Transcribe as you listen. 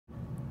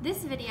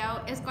This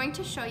video is going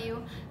to show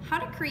you how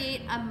to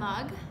create a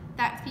mug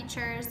that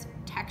features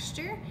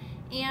texture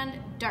and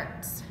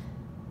darts.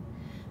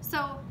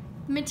 So,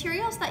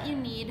 materials that you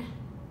need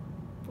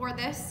for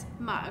this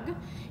mug,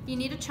 you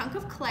need a chunk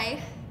of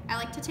clay. I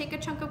like to take a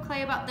chunk of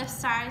clay about this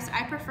size.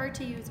 I prefer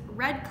to use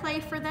red clay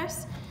for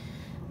this,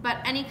 but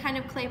any kind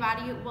of clay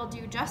body will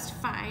do just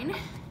fine.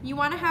 You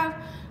want to have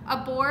a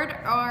board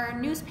or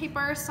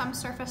newspaper, some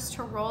surface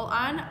to roll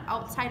on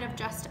outside of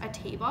just a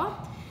table.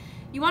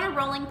 You want a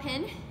rolling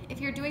pin. If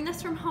you're doing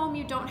this from home,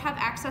 you don't have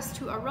access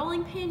to a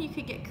rolling pin, you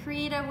could get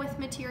creative with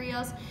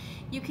materials.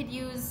 You could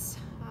use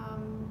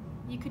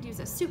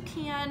a soup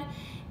can,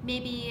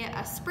 maybe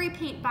a spray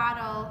paint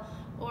bottle,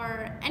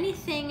 or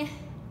anything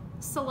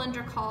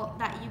cylindrical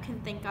that you can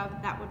think of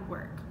that would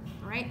work,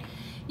 all right?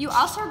 You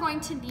also are going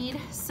to need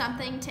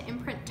something to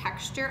imprint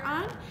texture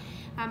on.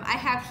 I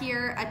have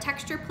here a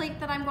texture plate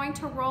that I'm going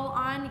to roll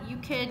on. You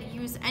could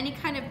use any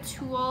kind of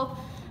tool,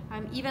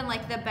 even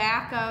like the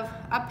back of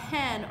a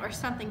pen or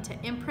something to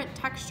imprint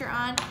texture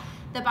on.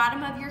 The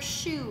bottom of your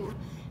shoe.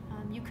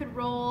 You could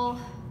roll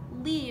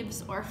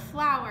leaves or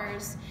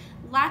flowers.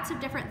 Lots of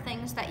different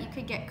things that you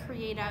could get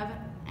creative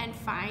and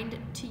find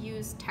to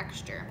use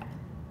texture.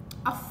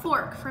 A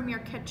fork from your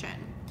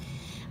kitchen.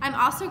 I'm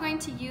also going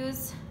to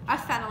use a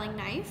fenneling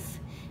knife.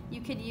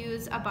 You could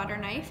use a butter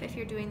knife if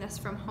you're doing this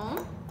from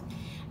home.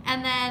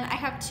 And then I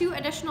have two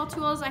additional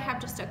tools. I have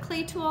just a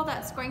clay tool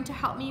that's going to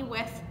help me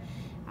with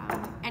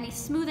any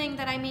smoothing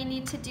that I may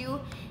need to do.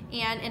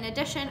 And in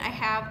addition, I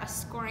have a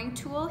scoring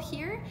tool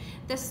here.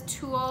 This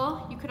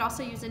tool, you could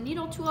also use a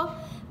needle tool.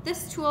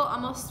 This tool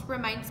almost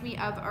reminds me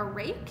of a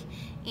rake,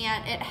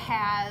 and it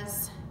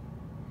has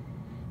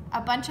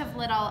a bunch of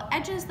little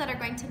edges that are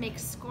going to make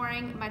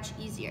scoring much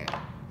easier.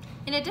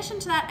 In addition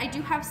to that, I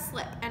do have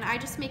slip, and I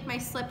just make my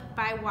slip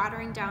by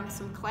watering down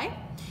some clay.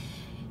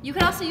 You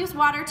can also use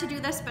water to do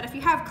this, but if you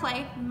have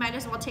clay, you might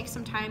as well take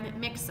some time,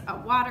 mix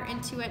water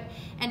into it,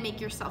 and make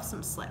yourself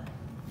some slip.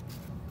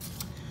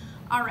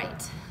 All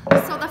right,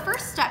 so the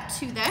first step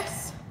to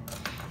this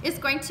is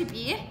going to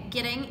be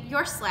getting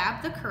your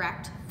slab the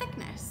correct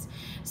thickness.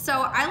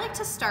 So I like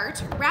to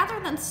start, rather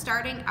than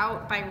starting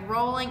out by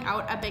rolling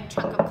out a big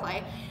chunk of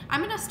clay,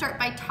 I'm gonna start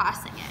by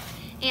tossing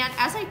it. And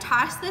as I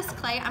toss this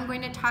clay, I'm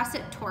going to toss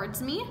it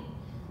towards me.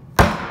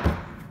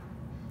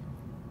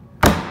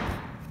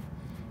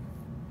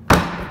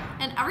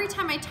 And every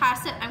time I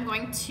toss it, I'm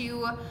going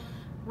to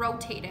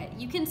rotate it.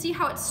 You can see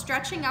how it's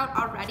stretching out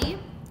already.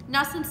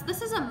 Now, since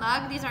this is a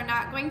mug, these are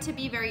not going to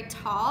be very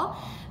tall,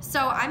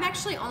 so I'm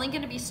actually only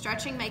going to be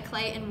stretching my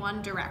clay in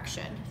one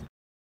direction.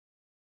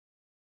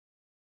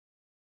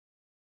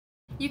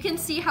 You can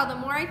see how the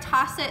more I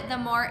toss it, the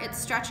more it's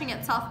stretching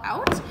itself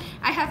out.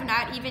 I have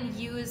not even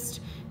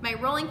used my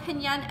rolling pin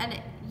yet,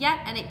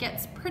 and it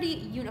gets pretty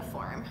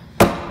uniform.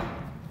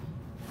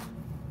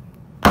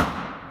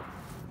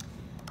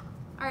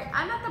 All right,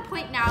 I'm at the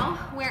point now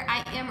where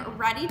I am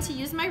ready to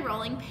use my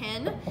rolling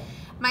pin.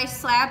 My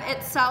slab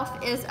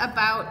itself is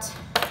about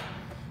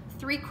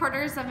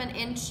 3/4 of an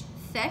inch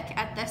thick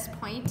at this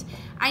point.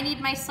 I need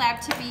my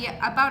slab to be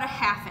about a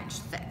 1/2 inch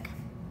thick.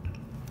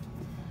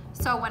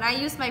 So when I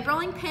use my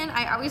rolling pin,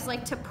 I always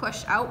like to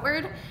push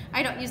outward.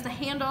 I don't use the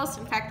handles.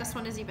 In fact, this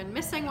one is even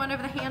missing one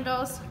of the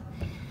handles.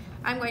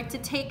 I'm going to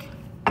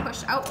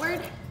push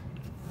outward,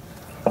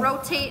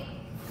 rotate,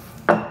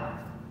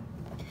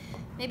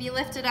 maybe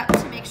lift it up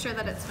to make sure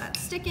that it's not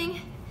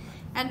sticking,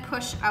 and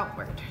push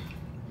outward.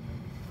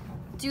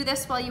 Do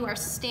this while you are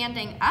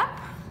standing up.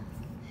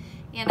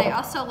 And I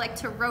also like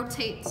to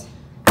rotate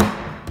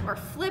or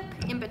flip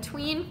in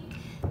between.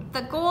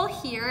 The goal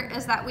here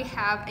is that we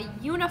have a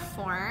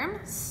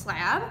uniform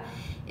slab.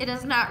 It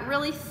is not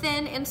really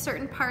thin in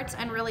certain parts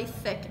and really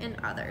thick in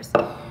others.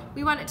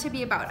 We want it to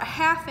be about a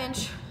 1/2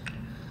 inch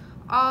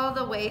all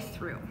the way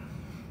through.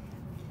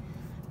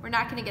 We're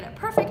not gonna get it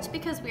perfect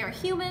because we are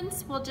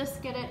humans. We'll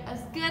just get it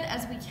as good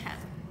as we can.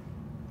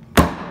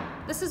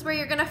 This is where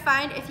you're gonna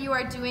find if you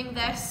are doing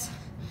this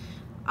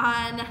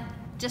on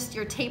just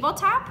your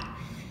tabletop.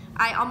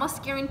 I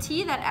almost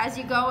guarantee that as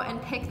you go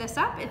and pick this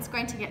up, it's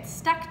going to get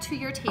stuck to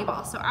your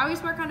table. So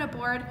always work on a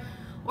board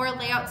or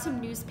lay out some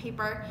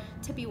newspaper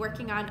to be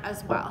working on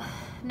as well.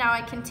 Now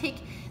I can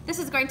this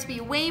is going to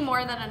be way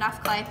more than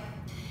enough clay.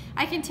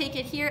 I can take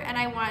it here and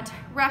I want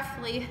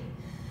roughly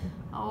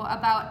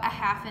about a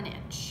 1/2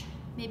 inch,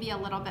 maybe a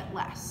little bit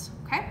less,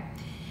 okay?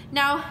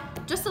 Now,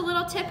 just a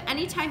little tip,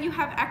 anytime you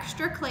have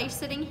extra clay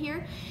sitting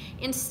here,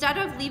 instead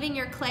of leaving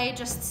your clay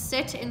just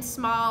sit in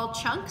small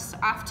chunks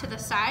off to the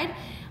side,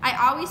 I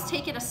always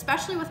take it,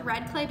 especially with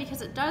red clay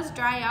because it does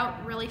dry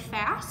out really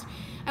fast.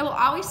 I will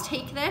always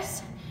take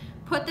this,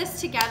 put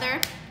this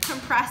together,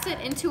 compress it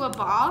into a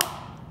ball,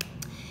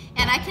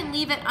 and I can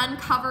leave it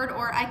uncovered,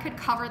 or I could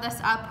cover this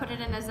up, put it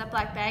in a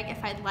Ziploc bag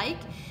if I'd like.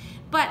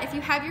 But if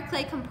you have your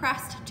clay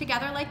compressed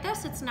together like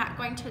this, it's not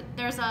going to,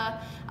 there's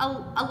a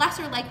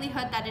lesser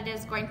likelihood that it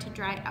is going to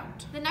dry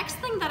out. The next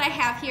thing that I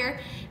have here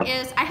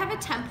is I have a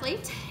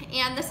template,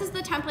 and this is the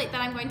template that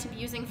I'm going to be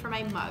using for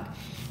my mug.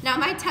 Now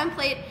my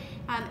template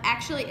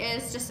actually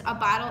is just a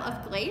bottle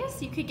of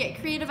glaze. You could get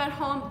creative at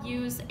home,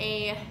 use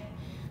a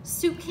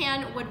soup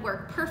can, would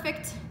work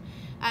perfect.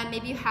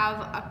 Maybe you have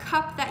a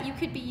cup that you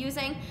could be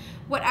using.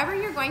 Whatever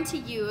you're going to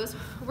use,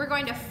 we're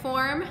going to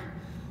form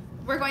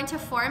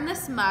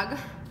this mug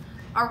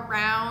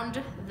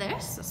around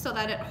this so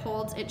that it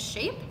holds its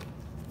shape.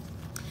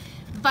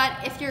 But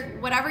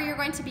whatever you're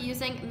going to be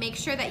using, make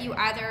sure that you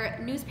either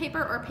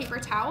newspaper or paper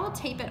towel,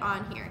 tape it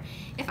on here.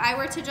 If I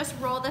were to just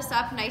roll this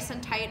up nice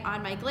and tight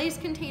on my glaze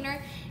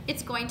container,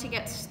 it's going to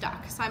get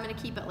stuck. So I'm going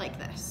to keep it like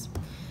this.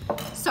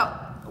 So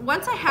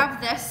once I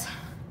have this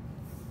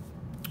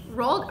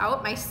rolled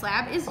out, my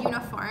slab is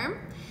uniform.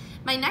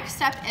 My next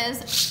step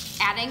is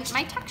adding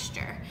my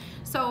texture.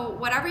 So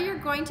whatever you're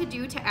going to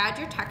do to add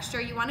your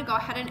texture, you want to go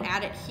ahead and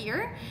add it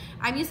here.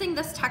 I'm using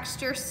this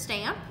texture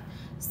stamp.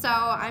 So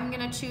I'm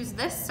gonna choose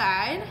this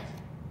side.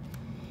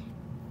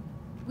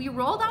 We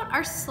rolled out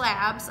our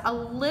slabs a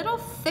little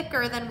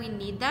thicker than we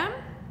need them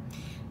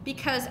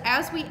because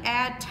as we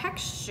add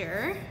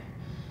texture,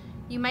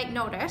 you might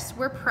notice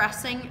we're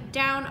pressing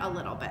down a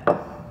little bit.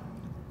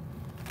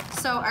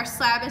 So our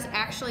slab is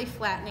actually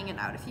flattening it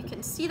out. If you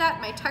can see that,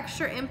 my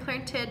texture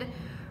imprinted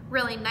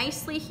really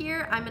nicely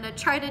here. I'm gonna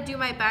try to do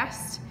my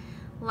best,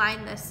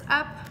 line this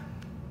up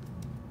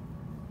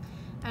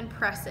and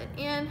press it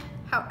in.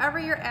 However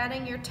you're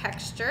adding your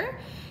texture,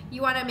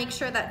 you want to make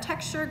sure that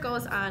texture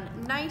goes on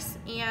nice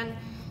and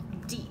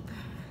deep.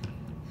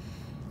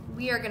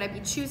 We are going to be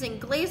choosing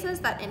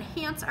glazes that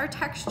enhance our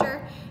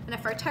texture, and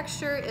if our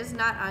texture is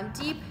not on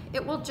deep,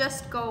 it will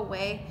just go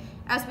away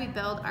as we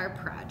build our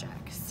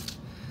projects.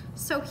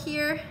 So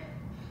here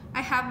I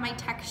have my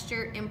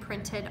texture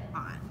imprinted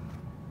on.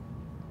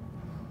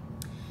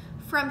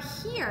 From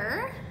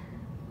here,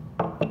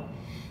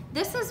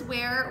 this is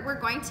where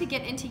we're going to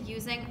get into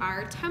using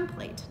our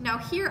template. Now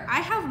here I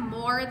have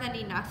more than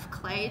enough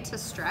clay to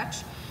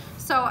stretch,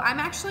 so I'm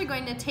actually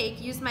going to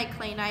use my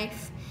clay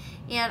knife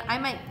and I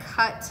might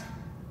cut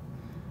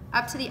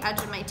up to the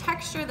edge of my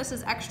texture. This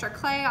is extra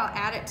clay, I'll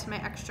add it to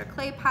my extra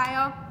clay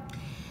pile.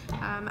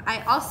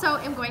 I also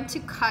am going to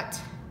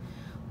cut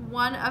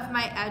one of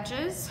my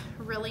edges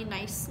really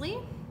nicely.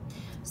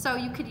 So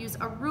you could use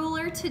a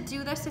ruler to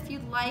do this if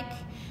you'd like.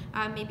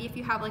 Maybe if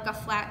you have like a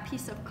flat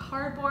piece of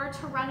cardboard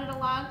to run it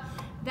along,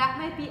 that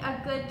might be a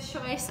good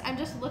choice. I'm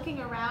just looking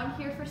around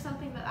here for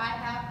something that I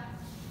have.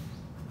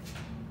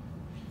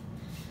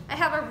 I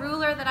have a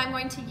ruler that I'm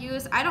going to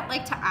use. I don't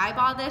like to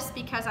eyeball this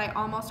because I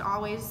almost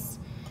always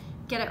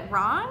get it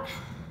wrong.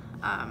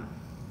 I'm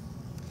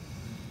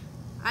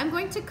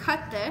going to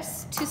cut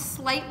this to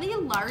slightly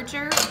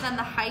larger than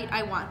the height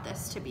I want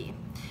this to be.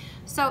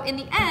 So in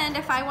the end,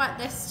 if I want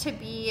this to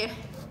be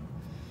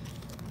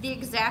the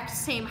exact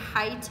same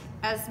height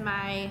as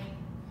my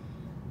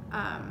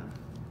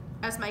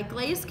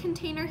glaze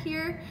container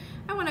here,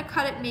 I want to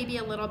cut it maybe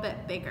a little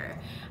bit bigger.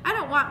 I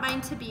don't want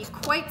mine to be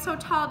quite so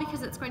tall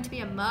because it's going to be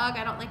a mug.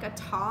 I don't like a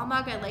tall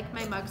mug. I like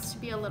my mugs to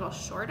be a little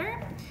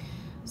shorter.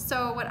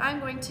 So what I'm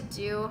going to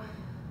do,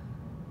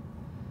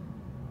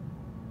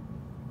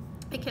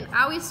 I can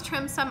always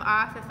trim some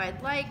off if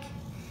I'd like,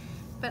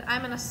 but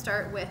I'm going to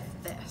start with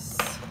this.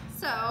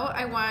 So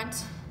I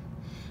want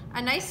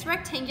a nice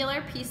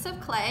rectangular piece of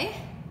clay.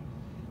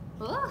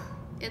 Ooh,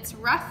 it's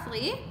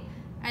roughly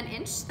 1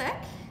 inch thick.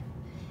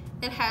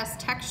 It has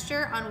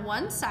texture on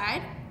one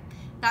side.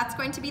 That's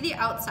going to be the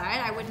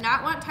outside. I would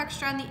not want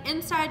texture on the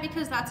inside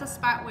because that's a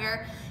spot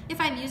where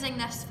if I'm using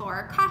this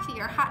for coffee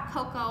or hot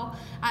cocoa,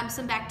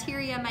 some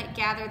bacteria might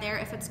gather there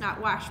if it's not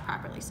washed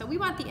properly. So we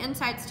want the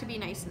insides to be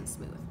nice and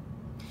smooth.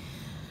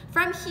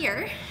 From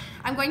here,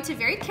 I'm going to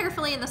very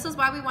carefully, and this is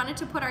why we wanted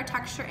to put our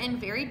texture in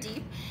very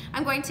deep,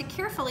 I'm going to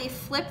carefully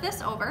flip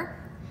this over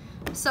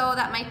so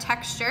that my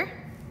texture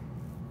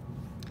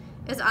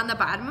is on the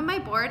bottom of my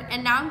board,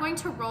 and now I'm going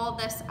to roll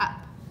this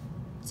up.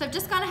 So I've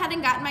just gone ahead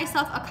and gotten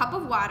myself a cup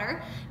of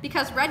water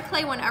because red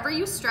clay, whenever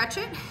you stretch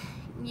it,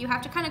 you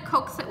have to kind of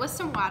coax it with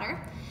some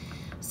water.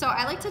 So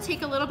I like to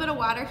take a little bit of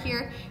water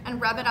here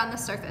and rub it on the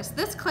surface.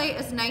 This clay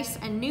is nice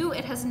and new.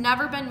 It has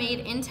never been made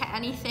into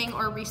anything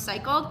or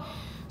recycled.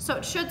 So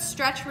it should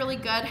stretch really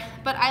good,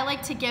 but I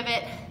like to give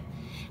it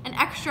an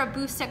extra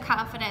boost of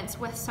confidence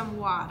with some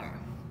water,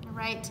 all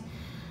right?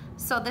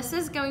 So this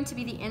is going to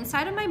be the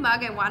inside of my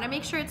mug. I wanna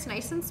make sure it's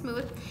nice and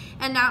smooth.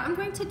 And now I'm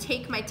going to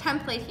take my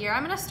template here.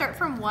 I'm gonna start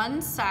from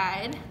one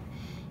side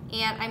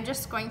and I'm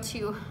just going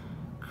to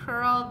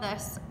curl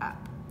this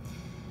up.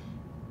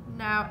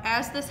 Now,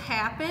 as this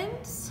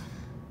happens,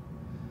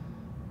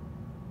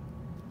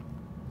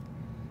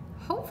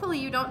 hopefully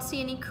you don't see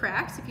any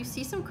cracks. If you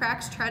see some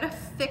cracks, try to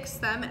fix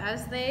them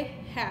as they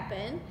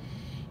happen.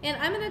 And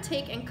I'm gonna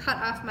take and cut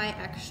off my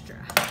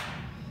extra.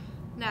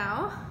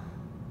 Now,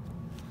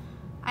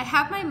 I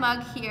have my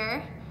mug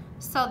here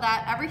so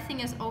that everything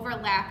is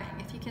overlapping.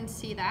 If you can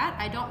see that,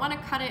 I don't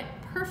wanna cut it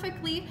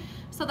perfectly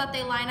so that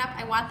they line up.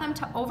 I want them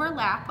to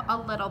overlap a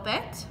little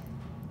bit,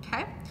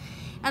 okay?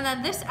 And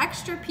then this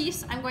extra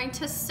piece, I'm going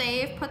to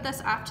save, put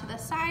this off to the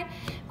side.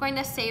 I'm going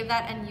to save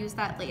that and use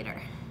that later.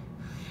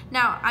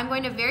 Now, I'm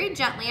going to very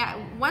gently,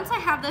 once I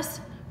have this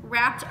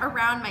wrapped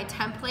around my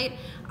template,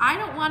 I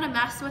don't want to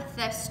mess with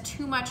this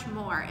too much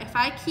more. If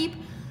I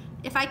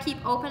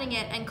keep opening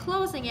it and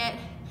closing it,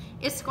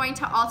 it's going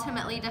to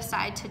ultimately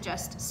decide to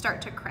just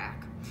start to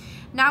crack.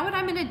 Now what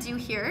I'm going to do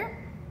here,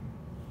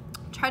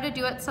 try to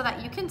do it so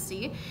that you can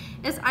see,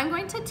 is I'm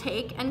going to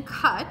take and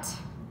cut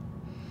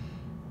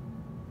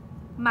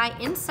my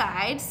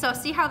inside. So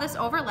see how this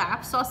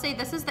overlaps? So I'll say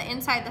this is the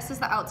inside, this is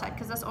the outside,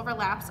 because this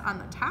overlaps on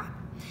the top.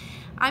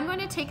 I'm going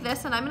to take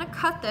this and I'm going to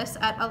cut this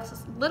at a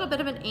little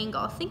bit of an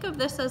angle. Think of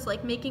this as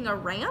like making a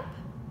ramp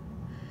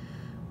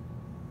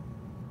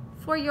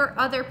for your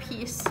other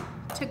piece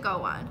to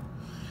go on.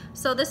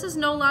 So this is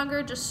no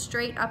longer just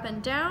straight up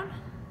and down.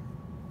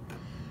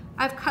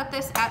 I've cut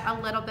this at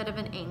a little bit of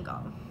an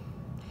angle.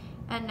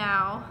 And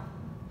now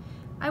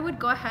I would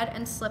go ahead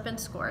and slip and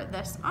score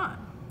this on.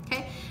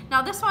 Okay,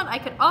 now this one I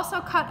could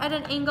also cut at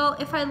an angle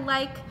if I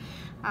like.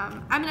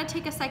 I'm going to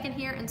take a second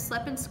here and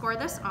slip and score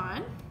this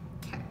on.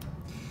 Okay,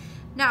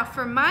 now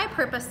for my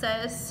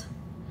purposes,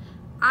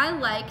 I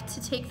like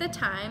to take the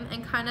time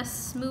and kind of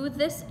smooth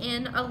this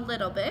in a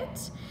little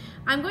bit.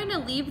 I'm going to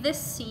leave this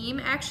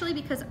seam actually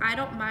because I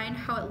don't mind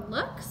how it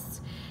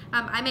looks.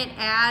 I might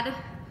add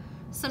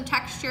some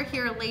texture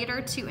here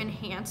later to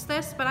enhance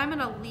this, but I'm going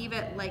to leave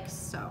it like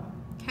so.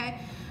 Okay.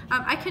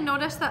 I can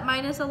notice that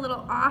mine is a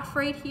little off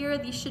right here.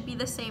 These should be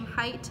the same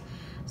height.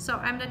 So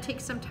I'm going to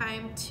take some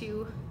time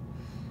to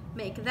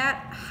make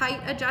that height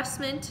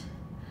adjustment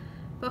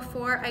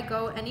before I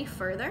go any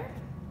further.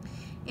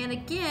 And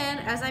again,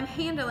 as I'm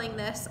handling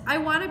this, I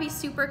want to be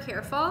super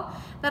careful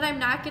that I'm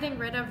not getting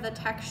rid of the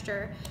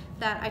texture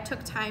that I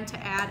took time to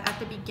add at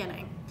the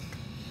beginning.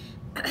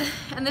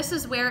 And this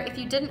is where if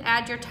you didn't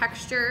add your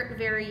texture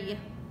very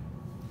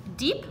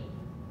deep,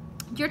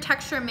 your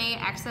texture may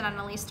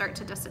accidentally start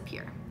to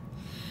disappear.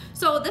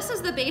 So this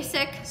is the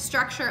basic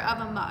structure of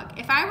a mug.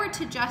 If I were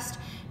to just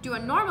do a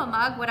normal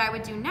mug, what I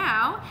would do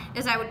now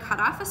is I would cut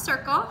off a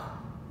circle,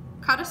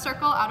 cut a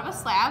circle out of a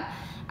slab.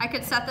 I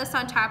could set this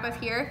on top of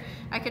here.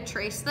 I could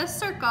trace this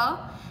circle.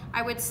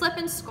 I would slip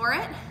and score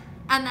it,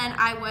 and then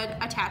I would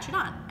attach it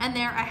on. And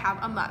there I have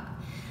a mug.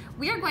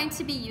 We are going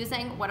to be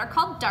using what are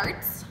called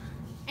darts.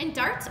 And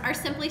darts are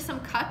simply some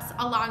cuts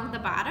along the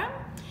bottom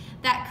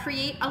that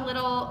create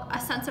a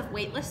sense of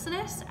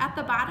weightlessness at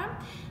the bottom,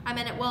 and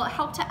it will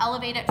help to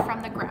elevate it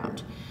from the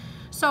ground.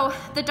 So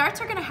the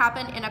darts are going to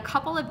happen in a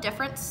couple of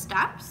different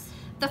steps.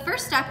 The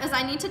first step is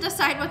I need to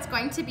decide what's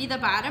going to be the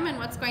bottom and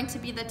what's going to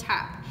be the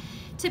top.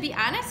 To be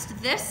honest,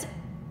 this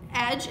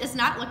edge is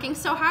not looking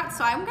so hot,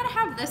 so I'm going to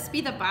have this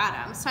be the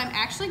bottom. So I'm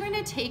actually going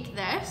to take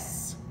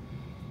this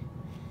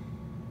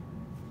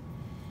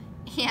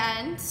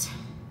and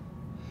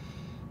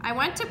I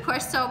want to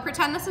push, so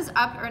pretend this is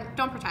up, or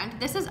don't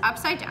pretend, this is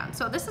upside down.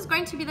 So this is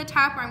going to be the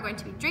top where I'm going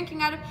to be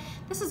drinking out of.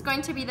 This is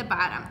going to be the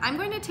bottom. I'm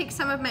going to take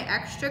some of my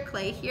extra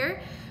clay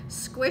here,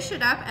 squish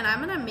it up, and I'm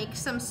gonna make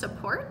some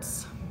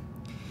supports.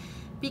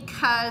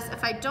 Because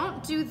if I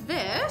don't do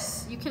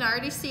this, you can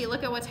already see,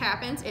 look at what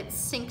happens, it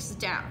sinks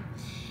down.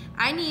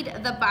 I need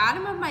the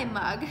bottom of my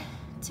mug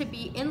to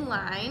be in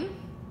line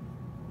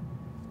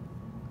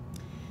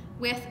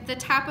with the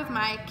top of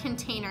my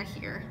container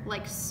here,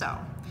 like so.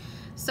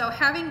 So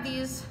having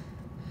these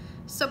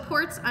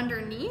supports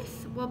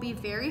underneath will be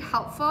very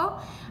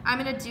helpful.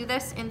 I'm going to do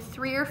this in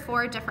 3 or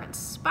 4 different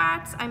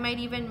spots. I might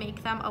even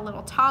make them a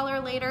little taller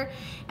later.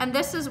 And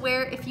this is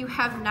where if you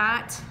have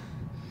not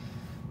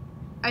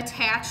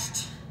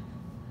attached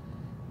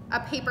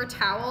a paper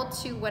towel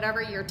to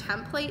whatever your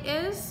template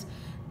is,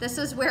 this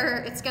is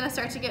where it's going to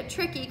start to get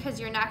tricky because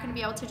you're not going to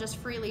be able to just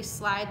freely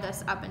slide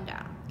this up and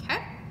down.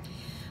 Okay?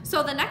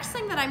 So the next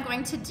thing that I'm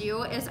going to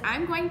do is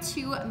I'm going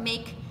to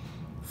make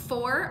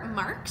 4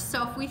 marks.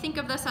 So if we think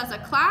of this as a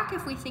clock,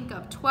 if we think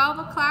of 12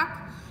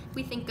 o'clock,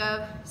 we think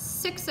of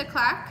 6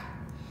 o'clock,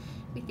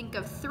 we think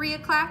of 3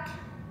 o'clock,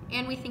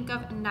 and we think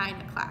of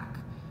 9 o'clock.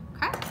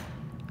 Okay?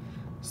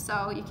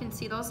 So you can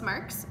see those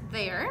marks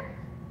there.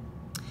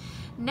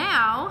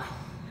 Now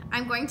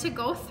I'm going to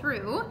go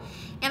through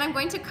and I'm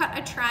going to cut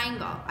a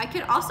triangle. I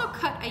could also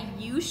cut a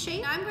U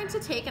shape. Now I'm going to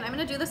take, and I'm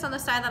going to do this on the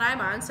side that I'm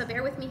on, so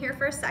bear with me here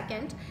for a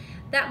second.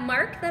 That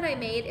mark that I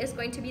made is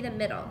going to be the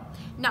middle.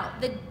 Now,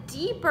 the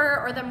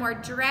deeper or the more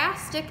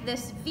drastic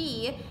this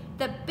V,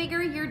 the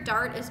bigger your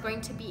dart is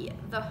going to be.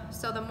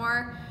 So the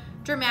more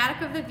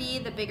dramatic of the V,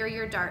 the bigger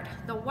your dart.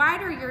 The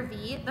wider your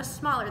V, the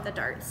smaller the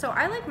dart. So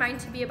I like mine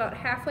to be about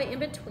halfway in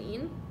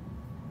between.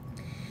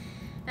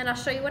 And I'll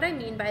show you what I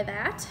mean by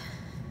that.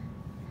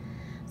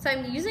 So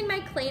I'm using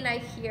my clay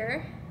knife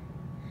here,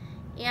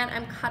 and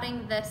I'm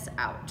cutting this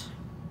out.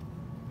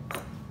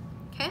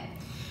 Okay?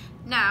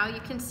 Now you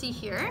can see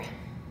here,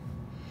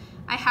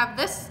 I have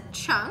this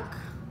chunk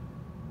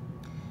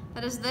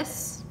that is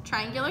this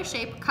triangular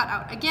shape cut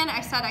out. Again,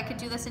 I said I could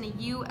do this in a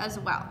U as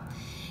well.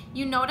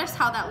 You notice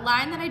how that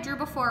line that I drew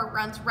before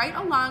runs right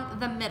along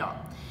the middle.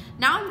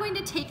 Now I'm going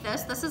to take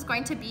this is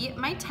going to be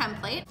my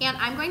template, and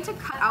I'm going to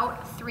cut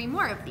out 3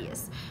 more of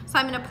these. So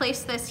I'm going to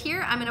place this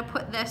here, I'm going to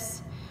put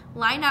this,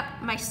 line up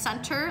my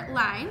center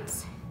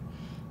lines,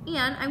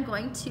 and I'm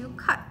going to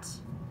cut.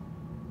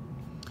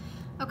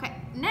 Okay,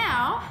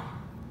 now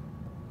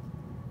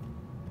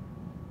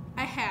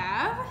I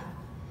have,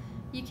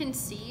 you can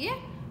see,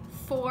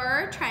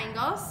 4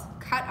 triangles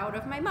cut out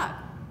of my mug.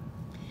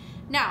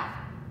 Now,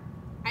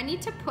 I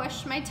need to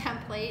push my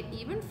template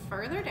even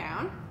further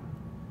down.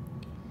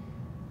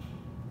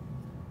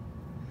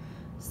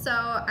 So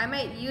I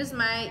might use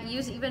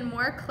even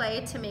more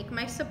clay to make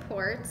my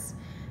supports.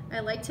 I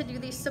like to do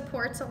these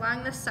supports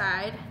along the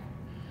side,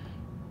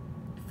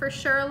 for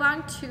sure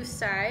along 2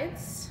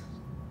 sides.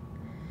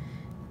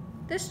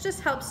 This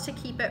just helps to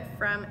keep it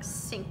from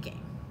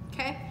sinking,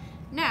 okay?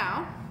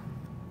 Now,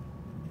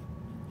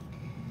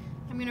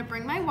 I'm gonna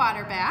bring my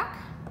water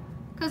back,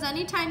 because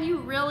anytime you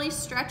really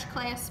stretch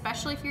clay,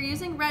 especially if you're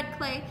using red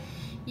clay,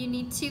 you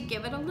need to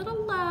give it a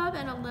little love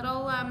and a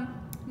little,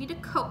 you need to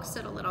coax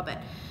it a little bit.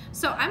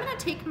 So I'm gonna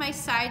take my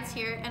sides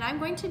here and I'm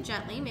going to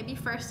gently, maybe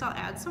first I'll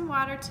add some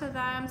water to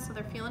them so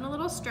they're feeling a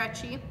little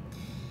stretchy.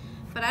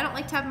 But I don't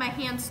like to have my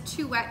hands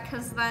too wet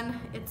because then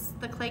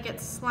the clay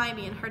gets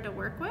slimy and hard to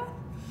work with.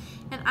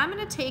 And I'm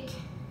gonna take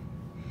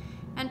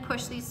and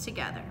push these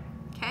together,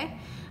 okay?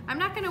 I'm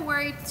not gonna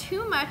worry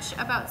too much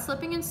about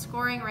slipping and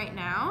scoring right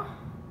now.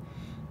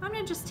 I'm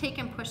gonna just take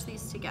and push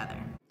these together.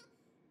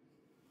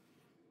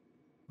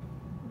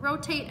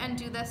 Rotate and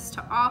do this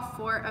to all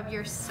 4 of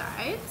your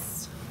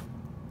sides.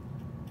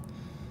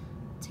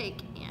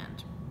 Take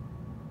and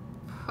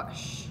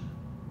push.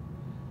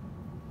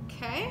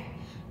 Okay,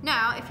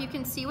 now if you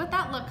can see what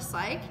that looks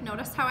like,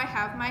 notice how I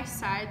have my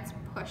sides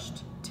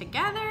pushed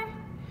together.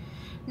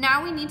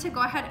 Now we need to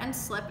go ahead and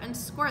slip and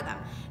score them.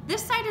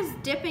 This side is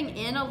dipping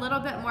in a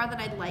little bit more than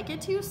I'd like it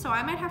to, so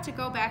I might have to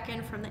go back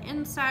in from the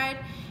inside.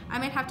 I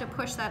might have to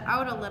push that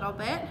out a little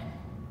bit,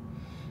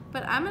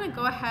 but I'm gonna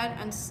go ahead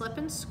and slip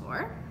and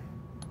score.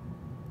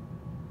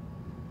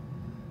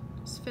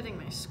 Just fitting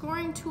my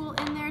scoring tool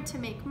in there to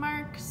make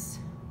marks.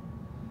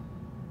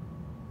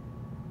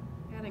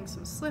 Adding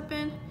some slip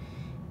in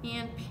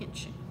and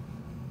pinching.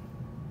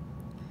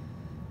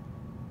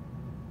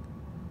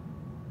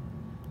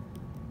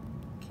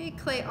 Okay,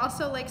 clay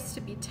also likes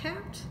to be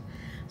tapped,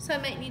 so I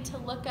might need to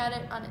look at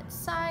it on its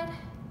side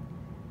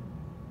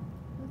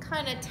and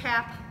kind of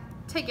tap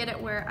to get it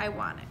where I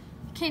want it.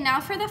 Okay, now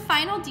for the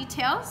final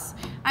details,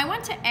 I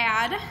want to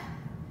add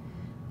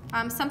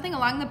something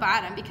along the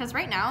bottom, because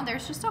right now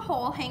there's just a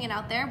hole hanging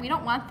out there. We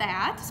don't want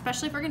that,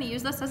 especially if we're going to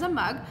use this as a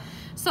mug.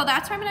 So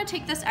that's where I'm going to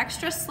take this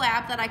extra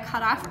slab that I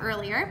cut off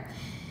earlier.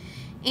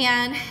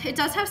 And it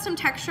does have some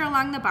texture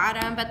along the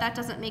bottom, but that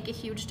doesn't make a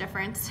huge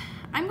difference.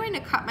 I'm going to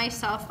cut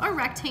myself a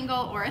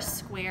rectangle or a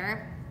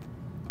square.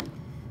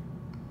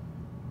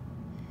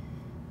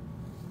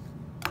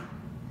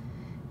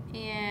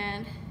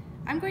 And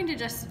I'm going to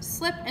just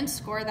slip and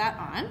score that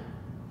on.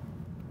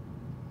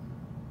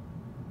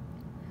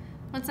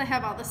 Once I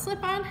have all the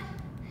slip on,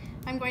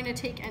 I'm going to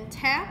take and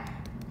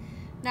tap.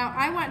 Now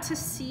I want to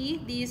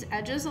see these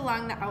edges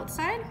along the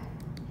outside,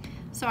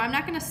 so I'm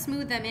not going to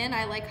smooth them in.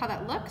 I like how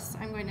that looks.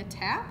 I'm going to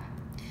tap.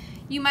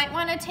 You might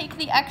want to take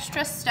the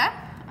extra step,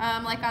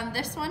 like on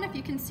this one, if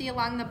you can see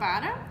along the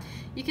bottom.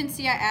 You can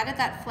see I added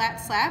that flat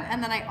slab,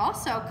 and then I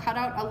also cut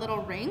out a little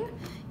ring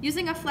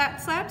using a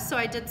flat slab, so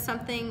I did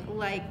something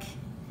like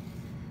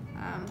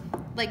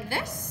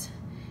this.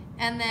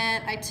 And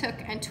then I took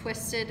and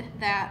twisted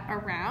that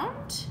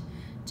around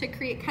to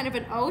create kind of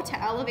an O to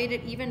elevate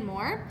it even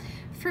more.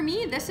 For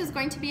me, this is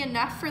going to be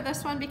enough for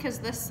this one because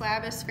this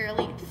slab is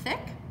fairly thick.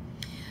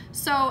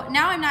 So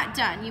now I'm not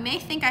done. You may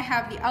think I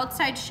have the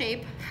outside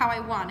shape how I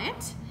want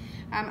it.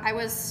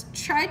 I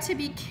tried to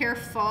be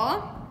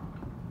careful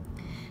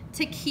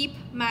to keep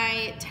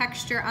my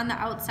texture on the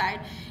outside.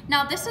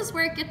 Now this is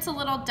where it gets a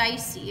little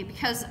dicey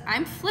because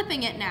I'm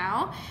flipping it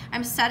now.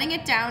 I'm setting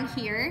it down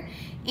here,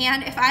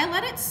 and if I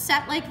let it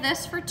set like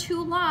this for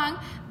too long,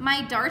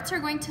 my darts are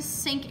going to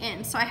sink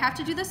in. So I have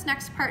to do this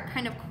next part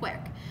kind of quick.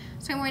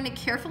 So I'm going to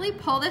carefully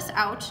pull this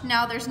out.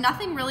 Now there's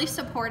nothing really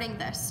supporting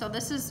this, so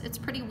it's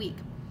pretty weak.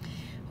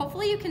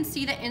 Hopefully you can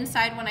see the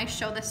inside when I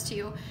show this to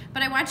you,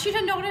 but I want you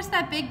to notice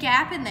that big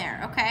gap in there,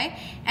 okay?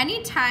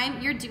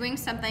 Anytime you're doing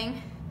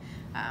something,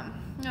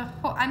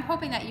 I'm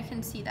hoping that you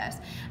can see this.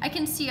 I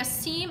can see a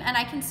seam and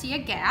I can see a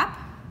gap.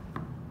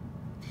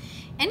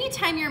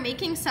 Anytime you're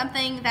making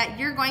something that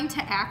you're going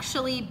to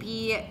actually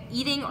be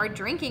eating or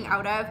drinking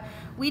out of,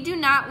 we do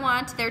not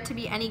want there to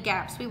be any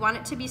gaps. We want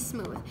it to be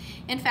smooth.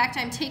 In fact,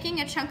 I'm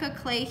taking a chunk of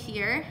clay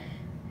here,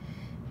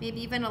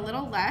 maybe even a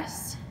little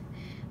less.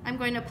 I'm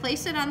going to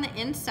place it on the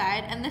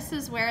inside, and this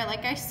is where,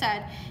 like I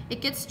said, it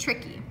gets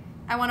tricky.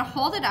 I want to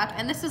hold it up,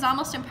 and this is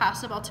almost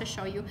impossible to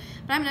show you,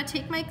 but I'm going to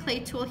take my clay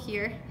tool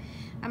here.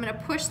 I'm going to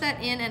push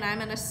that in, and I'm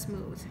going to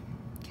smooth,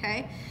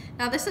 okay?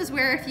 Now this is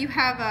where if you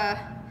have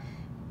a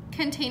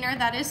container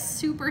that is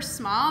super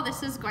small,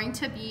 this is going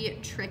to be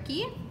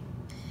tricky,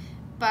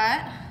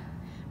 but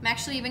I'm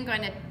actually even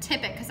going to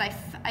tip it because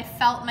I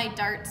felt my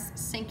darts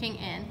sinking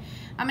in.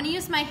 I'm going to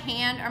use my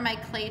hand or my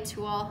clay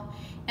tool,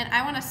 and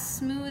I want to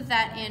smooth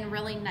that in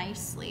really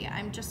nicely.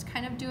 I'm just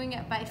kind of doing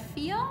it by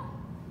feel.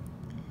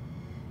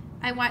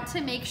 I want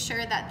to make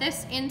sure that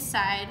this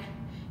inside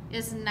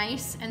is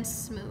nice and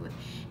smooth.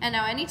 And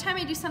now anytime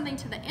I do something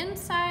to the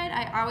inside,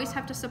 I always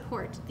have to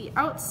support the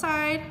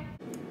outside.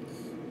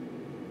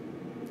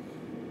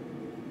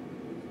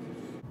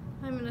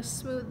 I'm gonna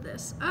smooth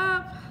this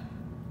up.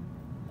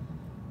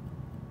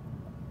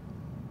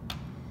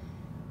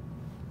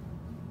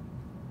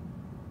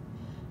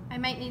 I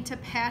might need to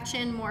patch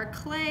in more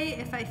clay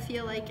if I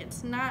feel like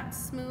it's not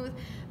smooth,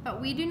 but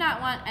we do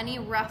not want any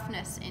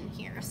roughness in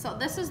here. So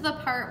this is the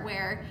part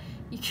where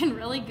you can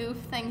really goof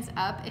things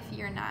up if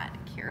you're not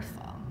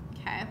careful,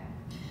 okay?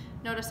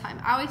 Notice how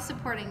I'm always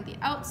supporting the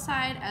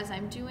outside as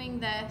I'm doing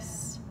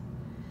this.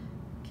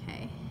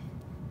 Okay,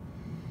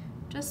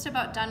 just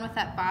about done with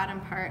that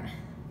bottom part.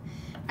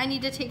 I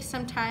need to take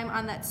some time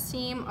on that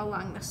seam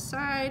along the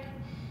side.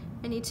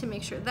 I need to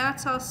make sure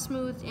that's all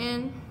smoothed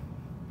in.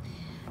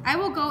 I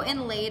will go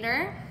in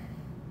later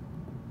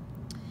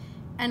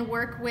and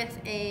work with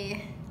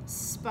a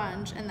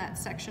sponge in that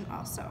section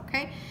also,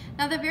 okay?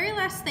 Now the very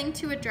last thing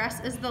to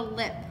address is the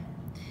lip.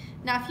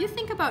 Now if you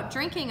think about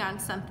drinking on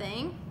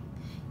something,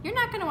 you're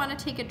not gonna wanna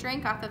take a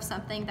drink off of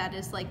something that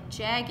is like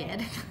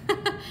jagged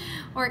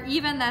or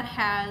even that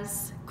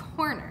has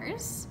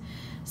corners.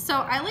 So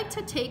I like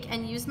to take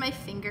and use my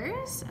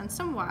fingers and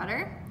some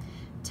water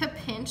to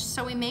pinch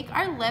so we make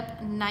our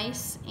lip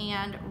nice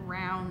and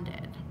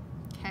rounded,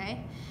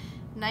 okay?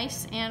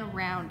 Nice and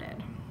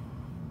rounded.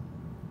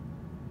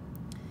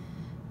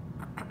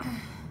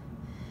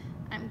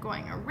 I'm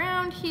going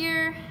around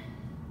here.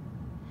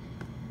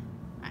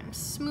 I'm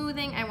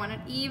smoothing. I want it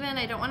even.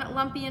 I don't want it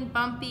lumpy and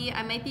bumpy.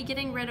 I might be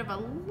getting rid of a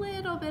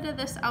little bit of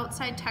this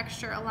outside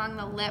texture along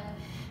the lip,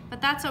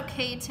 but that's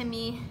okay to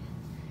me.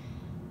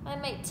 I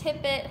might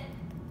tip it,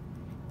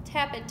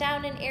 tap it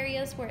down in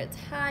areas where it's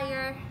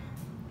higher.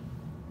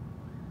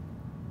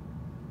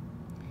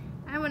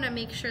 I want to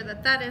make sure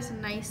that that is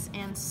nice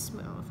and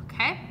smooth,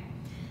 okay?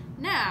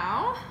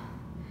 Now,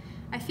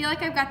 I feel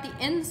like I've got the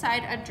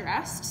inside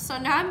addressed, so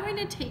now I'm going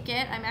to take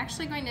it, I'm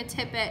actually going to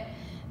tip it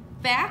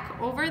back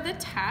over the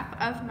top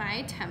of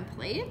my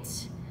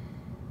template.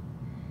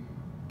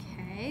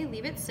 Okay,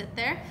 leave it sit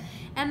there.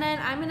 And then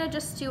I'm gonna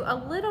just do a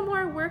little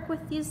more work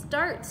with these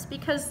darts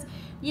because,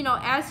 you know,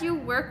 as you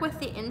work with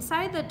the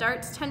inside, the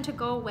darts tend to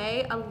go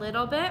away a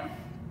little bit.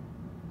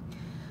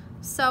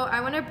 So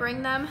I wanna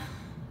bring them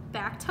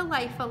back to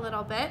life a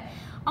little bit.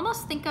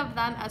 Almost think of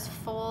them as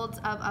folds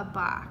of a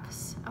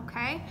box,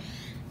 okay?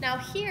 Now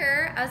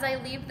here, as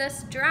I leave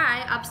this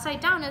dry, upside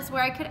down is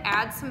where I could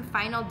add some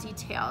final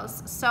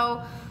details.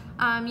 So,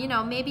 you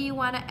know, maybe you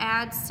wanna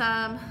add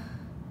some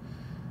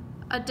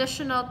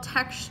additional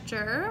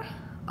texture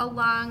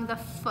along the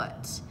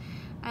foot.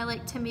 I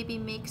like to maybe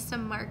make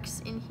some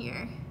marks in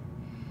here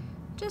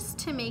just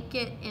to make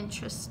it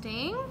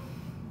interesting.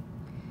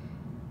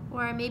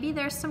 Or maybe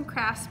there's some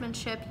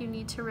craftsmanship you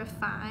need to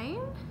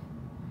refine.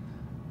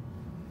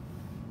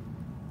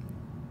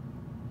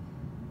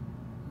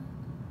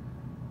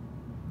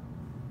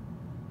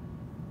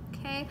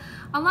 Okay,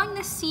 along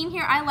this seam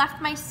here, I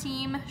left my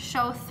seam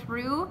show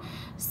through,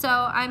 so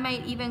I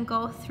might even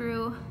go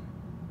through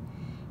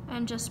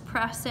and just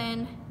press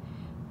in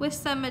with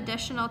some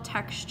additional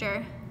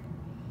texture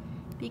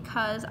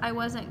because I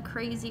wasn't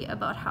crazy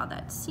about how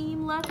that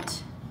seam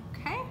looked.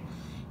 Okay,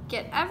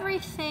 get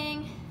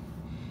everything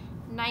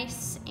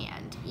nice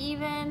and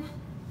even.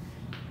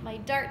 My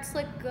darts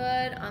look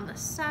good on the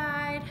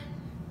side.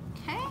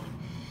 Okay,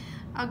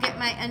 I'll get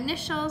my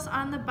initials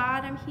on the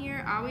bottom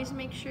here. Always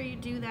make sure you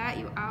do that.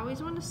 You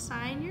always want to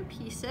sign your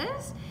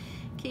pieces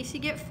in case you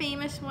get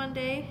famous one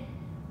day.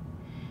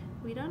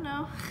 We don't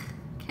know.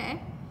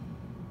 Okay,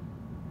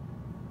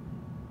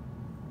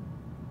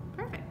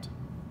 perfect.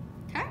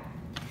 Okay,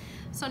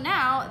 so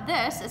now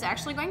this is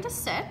actually going to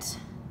sit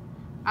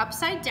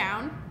upside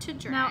down to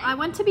dry. Now I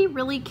want to be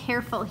really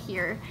careful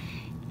here.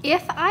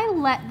 If I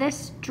let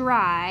this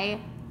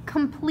dry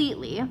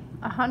completely,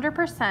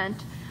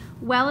 100%,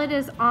 while it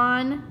is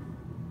on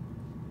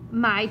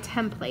my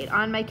template,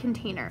 on my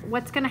container,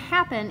 what's gonna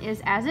happen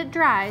is as it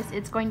dries,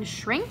 it's going to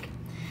shrink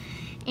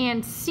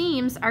and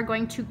seams are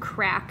going to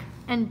crack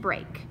and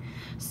break.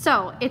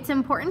 So it's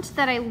important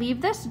that I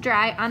leave this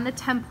dry on the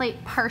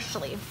template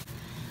partially.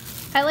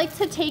 I like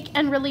to take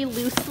and really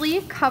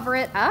loosely cover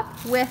it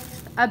up with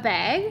a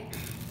bag,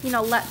 you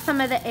know, let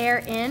some of the air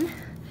in,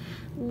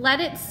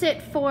 let it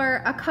sit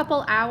for a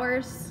couple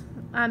hours,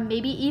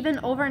 maybe even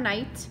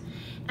overnight,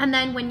 and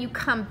then when you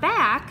come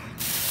back,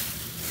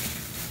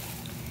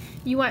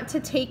 you want to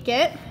take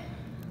it,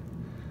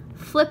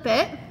 flip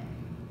it,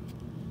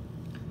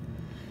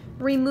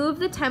 remove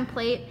the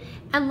template,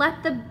 and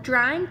let the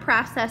drying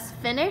process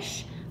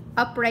finish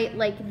upright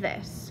like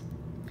this.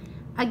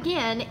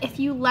 Again, if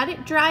you let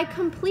it dry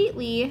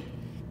completely,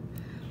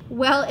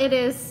 well, it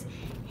is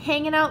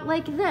hanging out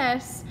like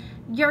this,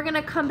 you're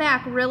gonna come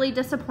back really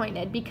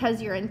disappointed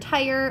because your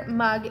entire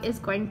mug is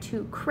going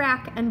to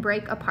crack and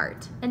break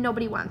apart, and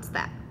nobody wants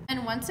that.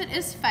 And once it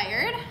is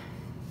fired,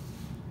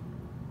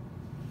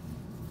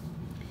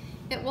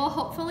 it will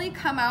hopefully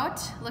come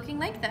out looking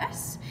like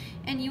this,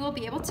 and you will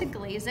be able to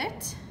glaze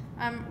it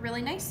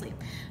really nicely.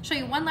 Show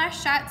you one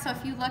last shot. So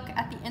if you look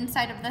at the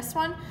inside of this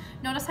one,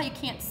 notice how you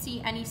can't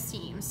see any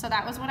seams. So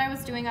that was what I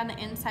was doing on the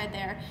inside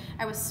there.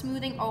 I was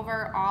smoothing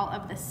over all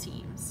of the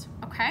seams,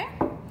 okay?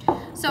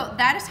 So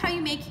that is how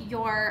you make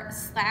your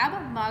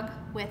slab mug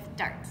with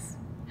darts.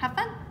 Have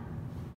fun.